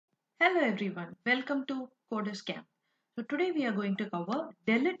Hello everyone, welcome to Coders Camp. So today we are going to cover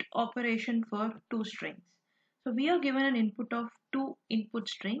delete operation for two strings. So we are given an input of two input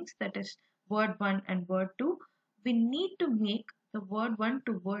strings, that is word 1 and word 2. We need to make the word 1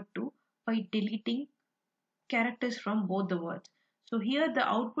 to word 2 by deleting characters from both the words. So here the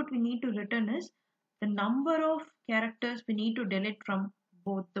output we need to return is the number of characters we need to delete from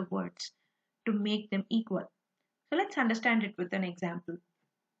both the words to make them equal. So let's understand it with an example.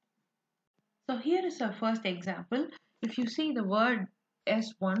 So here is our first example. If you see the word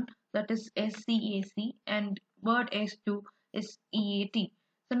S1, that is SCAC, and word S2 is EAT.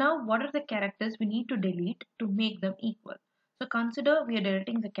 So now what are the characters we need to delete to make them equal? So consider we are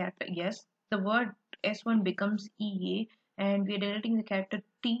deleting the character S, the word S1 becomes EA, and we are deleting the character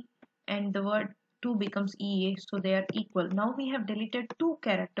T, and the word 2 becomes EA, so they are equal. Now we have deleted two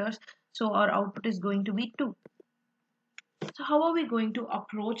characters, so our output is going to be 2. So how are we going to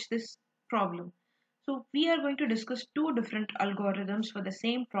approach this problem? So we are going to discuss two different algorithms for the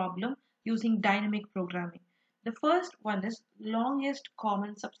same problem using dynamic programming. The first one is longest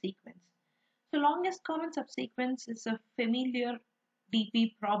common subsequence. So longest common subsequence is a familiar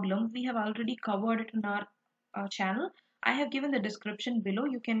DP problem. We have already covered it in our channel. I have given the description below.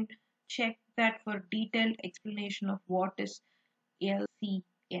 You can check that for detailed explanation of what is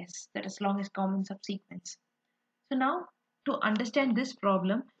LCS, that is longest common subsequence. So now to understand this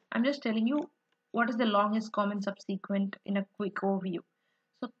problem, I'm just telling you what is the longest common subsequent in a quick overview.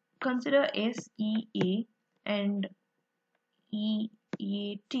 So consider SEA and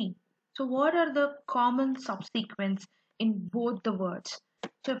EAT. So what are the common subsequents in both the words?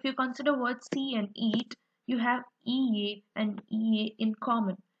 So if you consider words C and eat, you have EA and EA in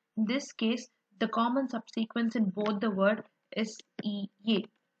common. In this case, the common subsequence in both the word is EA.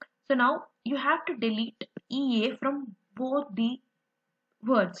 So now you have to delete EA from both the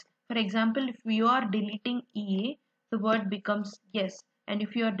words. For example, if you are deleting EA, the word becomes yes. And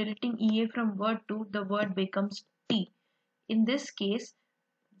if you are deleting EA from word 2, the word becomes T. In this case,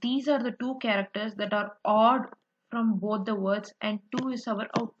 these are the two characters that are odd from both the words, and 2 is our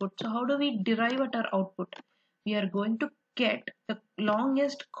output. So how do we derive at our output? We are going to get the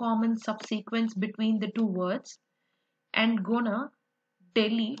longest common subsequence between the two words and gonna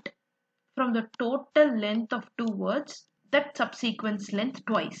delete from the total length of two words that subsequence length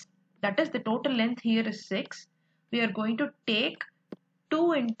twice. That is, the total length here is 6. We are going to take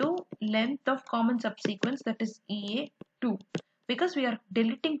 2 into length of common subsequence, that is EA2, because we are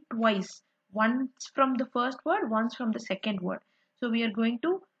deleting twice, once from the first word, once from the second word. So we are going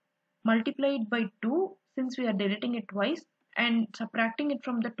to multiply it by 2 since we are deleting it twice and subtracting it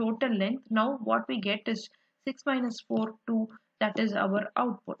from the total length. Now what we get is 6 minus 4, 2, that is our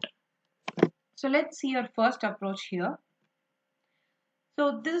output. So let's see our first approach here.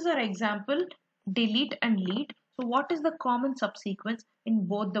 So this is our example, delete and lead. So what is the common subsequence in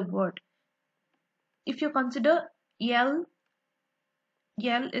both the word? If you consider L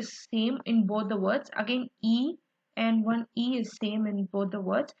is same in both the words. Again E and one E is same in both the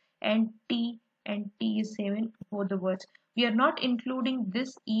words, and T is same in both the words. We are not including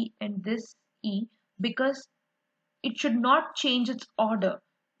this E and this E because it should not change its order.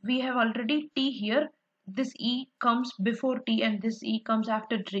 We have already T here. This E comes before T and this E comes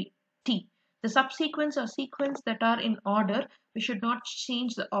after T. The subsequence or sequence that are in order, we should not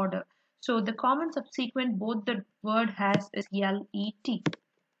change the order. So the common subsequent both the word has is LET.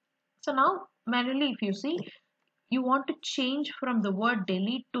 So now manually if you see, you want to change from the word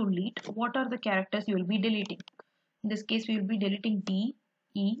delete to lead, what are the characters you will be deleting? In this case we will be deleting D,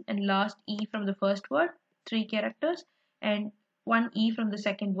 E and last E from the first word, 3 characters, and 1 E from the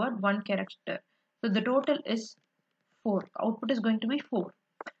second word, 1 character. So the total is 4. Output is going to be 4.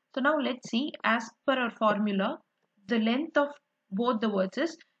 So now let's see, as per our formula, the length of both the words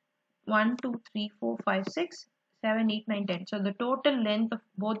is 1, 2, 3, 4, 5, 6, 7, 8, 9, 10. So the total length of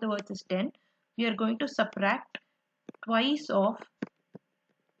both the words is 10. We are going to subtract twice of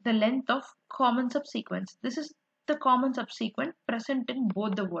the length of common subsequence. This is the common subsequent present in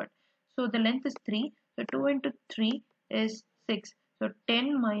both the word. So the length is 3. So 2 into 3 is 6. So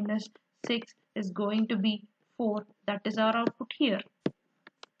 10 minus 6 is going to be 4. That is our output here.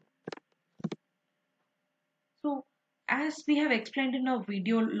 So as we have explained in our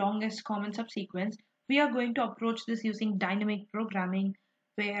video longest common subsequence, we are going to approach this using dynamic programming,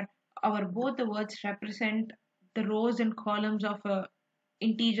 where our both the words represent the rows and columns of a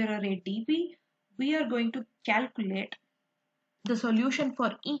integer array DB. We are going to calculate the solution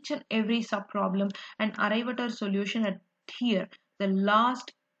for each and every subproblem and arrive at our solution at here, the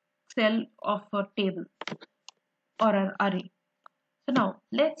last cell of a table or an array. So now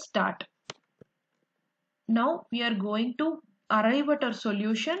let's start. Now we are going to arrive at our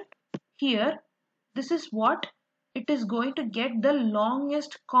solution. Here, this is what it is going to get the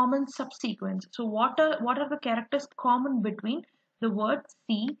longest common subsequence. So what are the characters common between the word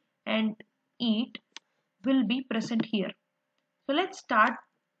see and eat will be present here. So let's start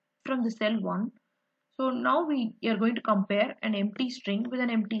from the cell 1. So now we are going to compare an empty string with an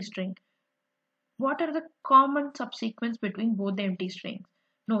empty string. What are the common subsequence between both the empty strings?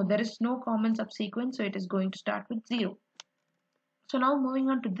 No, there is no common subsequence, so it is going to start with 0. So now moving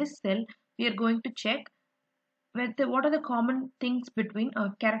on to this cell, we are going to check what are the common things between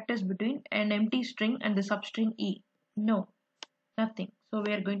characters between an empty string and the substring e. No, nothing. So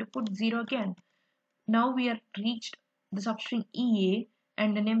we are going to put 0 again. Now we have reached the substring ea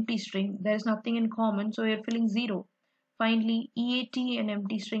and an empty string. There is nothing in common, so we are filling 0. Finally, EAT and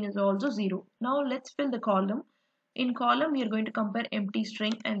empty string is also 0. Now let's fill the column. In column, we are going to compare empty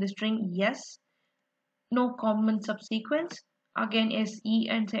string and the string yes. No common subsequence. Again, SE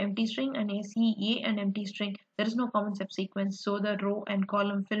and empty string and SEA and empty string. There is no common subsequence, so the row and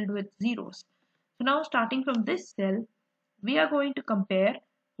column filled with zeros. So now starting from this cell, we are going to compare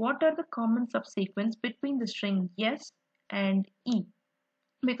what are the common subsequence between the string yes and E,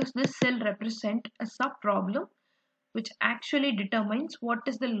 because this cell represents a subproblem which actually determines what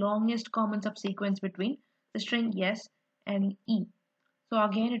is the longest common subsequence between the string yes and E. So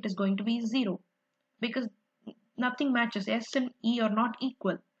again it is going to be 0 because nothing matches. S and E are not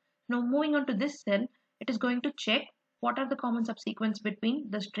equal. Now moving on to this cell, it is going to check what are the common subsequence between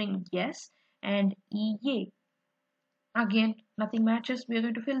the string yes and EA. Again nothing matches, we are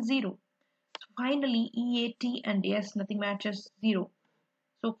going to fill 0. So finally EAT and S nothing matches, 0.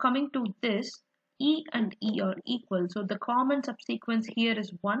 So coming to this, E and E are equal. So the common subsequence here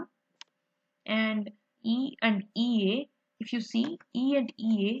is 1, and E and EA, if you see E and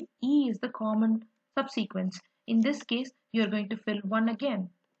EA, E is the common subsequence. In this case, you are going to fill 1 again.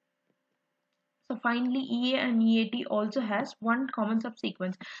 So finally EA and EAT also has one common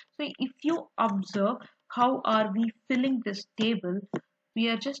subsequence. So if you observe how are we filling this table, we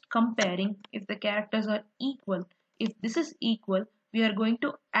are just comparing if the characters are equal. If this is equal, we are going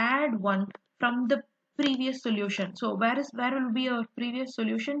to add 1 from the previous solution. So where will be our previous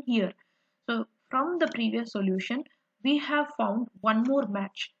solution? Here. So from the previous solution, we have found one more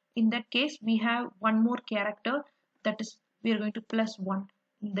match. In that case, we have one more character, that is we are going to plus 1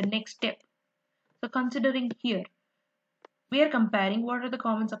 in the next step. So considering here, we are comparing what are the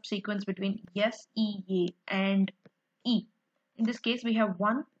common subsequence between yes, EA and E. In this case, we have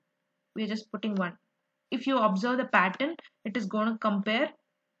 1. We are just putting 1. If you observe the pattern, it is going to compare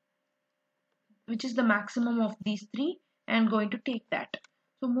which is the maximum of these 3 and going to take that.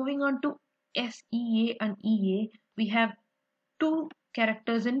 So moving on to SEA and EA, we have 2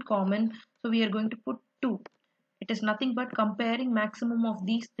 characters in common, so we are going to put 2. It is nothing but comparing maximum of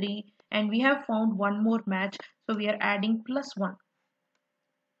these 3, and we have found one more match, so we are adding plus 1.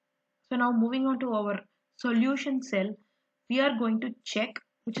 So now moving on to our solution cell, we are going to check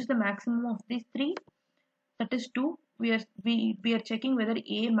which is the maximum of these 3, that is 2. We are checking whether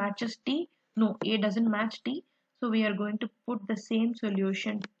A matches T. No, A doesn't match T, so we are going to put the same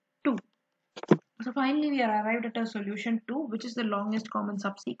solution 2. So finally we are arrived at a solution 2, which is the longest common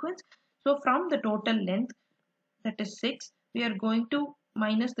subsequence. So from the total length, that is 6, we are going to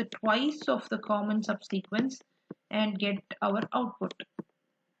minus the twice of the common subsequence and get our output.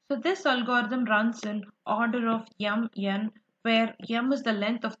 So this algorithm runs in order of n, where m is the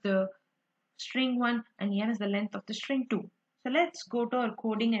length of the string 1 and n is the length of the string 2. So let's go to our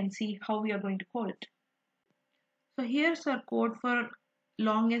coding and see how we are going to code it. So here's our code for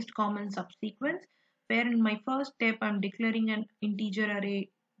longest common subsequence, where in my first step I'm declaring an integer array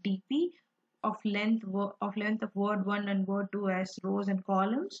dp of length of word 1 and word 2 as rows and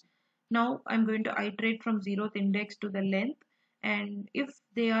columns. Now I'm going to iterate from 0th index to the length, and if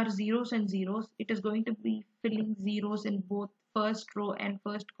they are zeros and zeros, it is going to be filling zeros in both first row and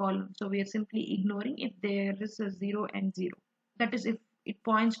first column. So we are simply ignoring if there is a 0 and 0. That is if it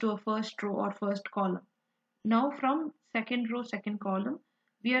points to a first row or first column. Now from second row, second column,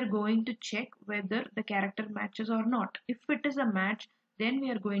 we are going to check whether the character matches or not. If it is a match, then we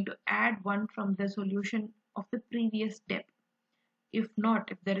are going to add 1 from the solution of the previous step. If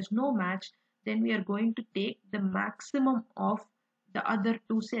not, if there is no match, then we are going to take the maximum of the other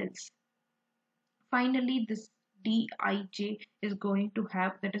 2 cells. Finally, this Dij is going to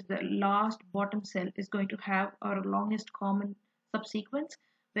have, that is the last bottom cell, is going to have our longest common subsequence,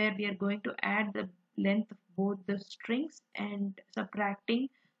 where we are going to add the length of both the strings and subtracting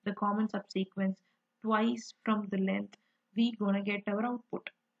the common subsequence twice from the length we gonna get our output.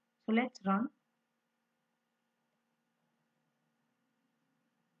 So let's run.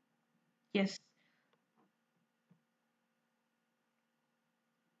 Yes,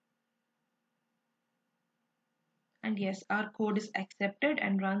 and yes, our code is accepted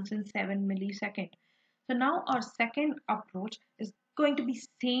and runs in 7 milliseconds. So now our second approach is going to be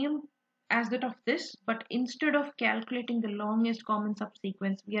same as that of this, but instead of calculating the longest common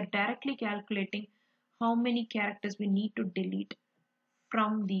subsequence, we are directly calculating how many characters we need to delete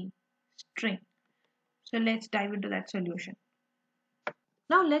from the string. So let's dive into that solution.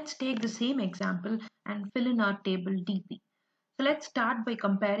 Now let's take the same example and fill in our table DP. So let's start by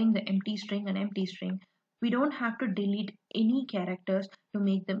comparing the empty string and empty string. We don't have to delete any characters to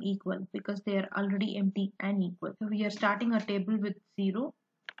make them equal because they are already empty and equal. So we are starting our table with 0.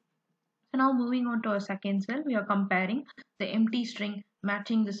 So now moving on to our second cell, we are comparing the empty string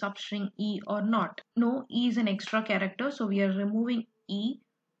matching the substring E or not. No, E is an extra character, so we are removing E.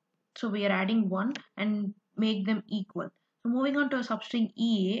 So we are adding 1 and make them equal. So moving on to a substring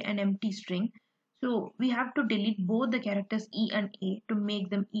EA and empty string. So we have to delete both the characters E and A to make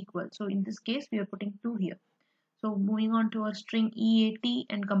them equal. So in this case, we are putting 2 here. So moving on to our string EAT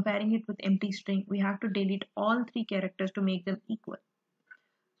and comparing it with empty string, we have to delete all 3 characters to make them equal.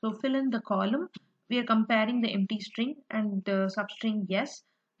 So fill in the column. We are comparing the empty string and the substring yes.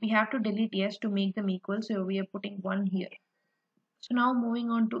 We have to delete yes to make them equal. So we are putting 1 here. So now moving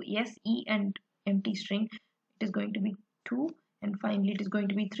on to yes, E and empty string, it is going to be 2 and finally it is going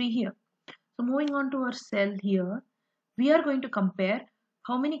to be 3 here. So moving on to our cell here, we are going to compare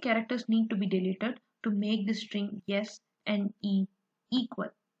how many characters need to be deleted to make the string yes and E equal.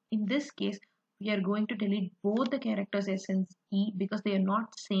 In this case, we are going to delete both the characters S and E because they are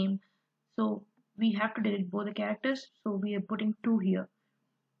not same. So we have to delete both the characters. So we are putting 2 here.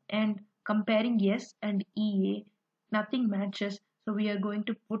 And comparing yes and EA, nothing matches. So we are going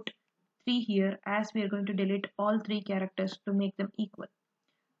to put 3 here as we are going to delete all 3 characters to make them equal.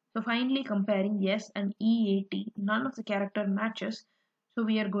 So finally comparing yes and EAT, none of the character matches. So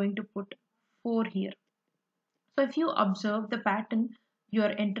we are going to put 4 here. So if you observe the pattern, you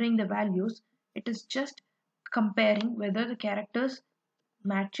are entering the values. It is just comparing whether the characters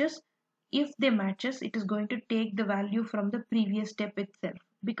matches. If they matches, it is going to take the value from the previous step itself.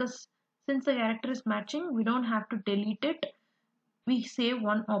 Because since the character is matching, we don't have to delete it. We save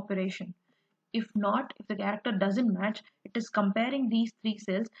one operation. If not, if the character doesn't match, it is comparing these 3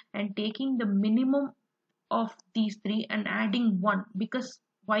 cells and taking the minimum of these 3 and adding 1. Because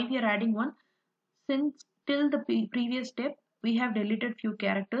why we are adding 1? Since till the previous step we have deleted few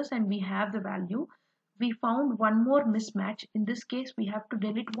characters and we have the value, we found one more mismatch. In this case we have to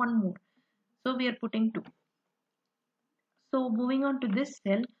delete one more, so we are putting 2. So moving on to this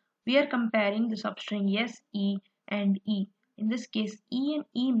cell, we are comparing the substring yes, E and E. In this case E and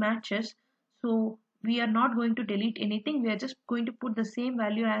E matches, so we are not going to delete anything. We are just going to put the same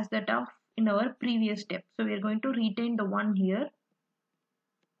value as that of in our previous step. So we are going to retain the 1 here.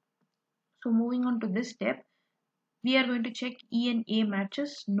 So moving on to this step, we are going to check E and A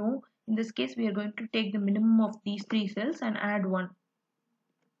matches. No, in this case we are going to take the minimum of these 3 cells and add 1.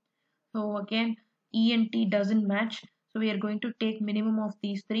 So again E and T doesn't match, so we are going to take minimum of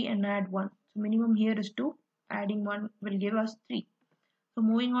these 3 and add 1. So minimum here is 2, adding 1 will give us 3. So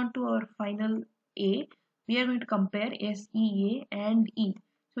moving on to our final A, we are going to compare SEA and E.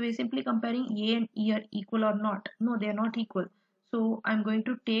 So we are simply comparing A and E are equal or not. No, they are not equal. So I'm going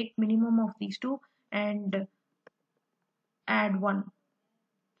to take minimum of these 2 and add 1.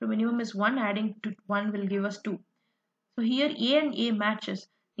 So minimum is 1, adding to 1 will give us 2. So here A and A matches.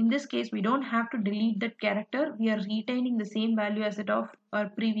 In this case, we don't have to delete that character. We are retaining the same value as that of our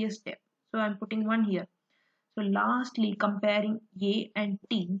previous step. So I'm putting 1 here. So lastly, comparing A and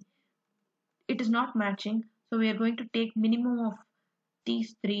T, it is not matching. So we are going to take minimum of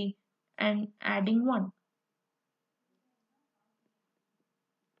these 3 and adding 1.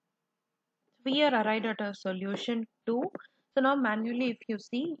 We are arrived at a solution 2. So now manually if you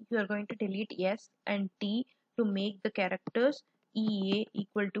see, you are going to delete S and T to make the characters EA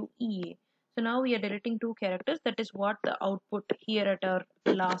equal to EA. So now we are deleting 2 characters. That is what the output here at our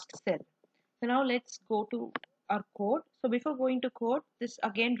last cell. So now let's go to our code. So before going to code, this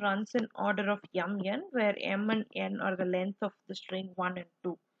again runs in order of mn, where m and n are the length of the string 1 and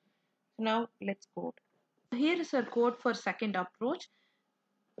 2. So now let's code. So here is our code for second approach.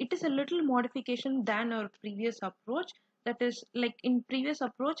 It is a little modification than our previous approach. That is, like in previous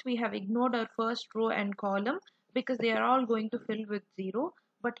approach we have ignored our first row and column because they are all going to fill with 0,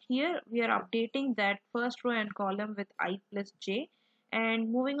 but here we are updating that first row and column with I plus j.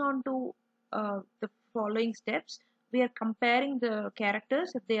 And moving on to the following steps, we are comparing the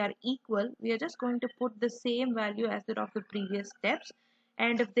characters. If they are equal, we are just going to put the same value as that of the previous steps,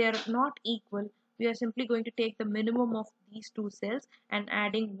 and if they are not equal, we are simply going to take the minimum of these two cells and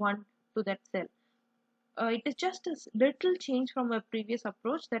adding one to that cell. It is just a little change from a previous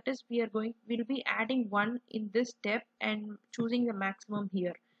approach. That is, we'll be adding one in this step and choosing the maximum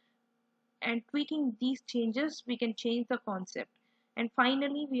here, and tweaking these changes we can change the concept. And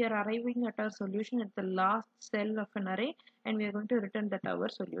finally we are arriving at our solution at the last cell of an array, and we are going to return that our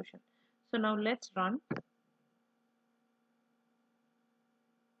solution. So now let's run.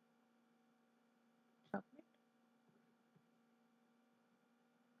 Submit.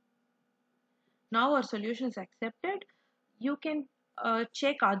 Now our solution is accepted. You can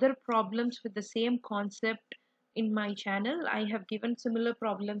check other problems with the same concept in my channel. I have given similar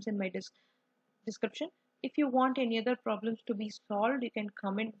problems in my description. If you want any other problems to be solved, you can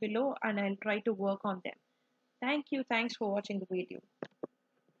comment below and I'll try to work on them. Thank you. Thanks for watching the video.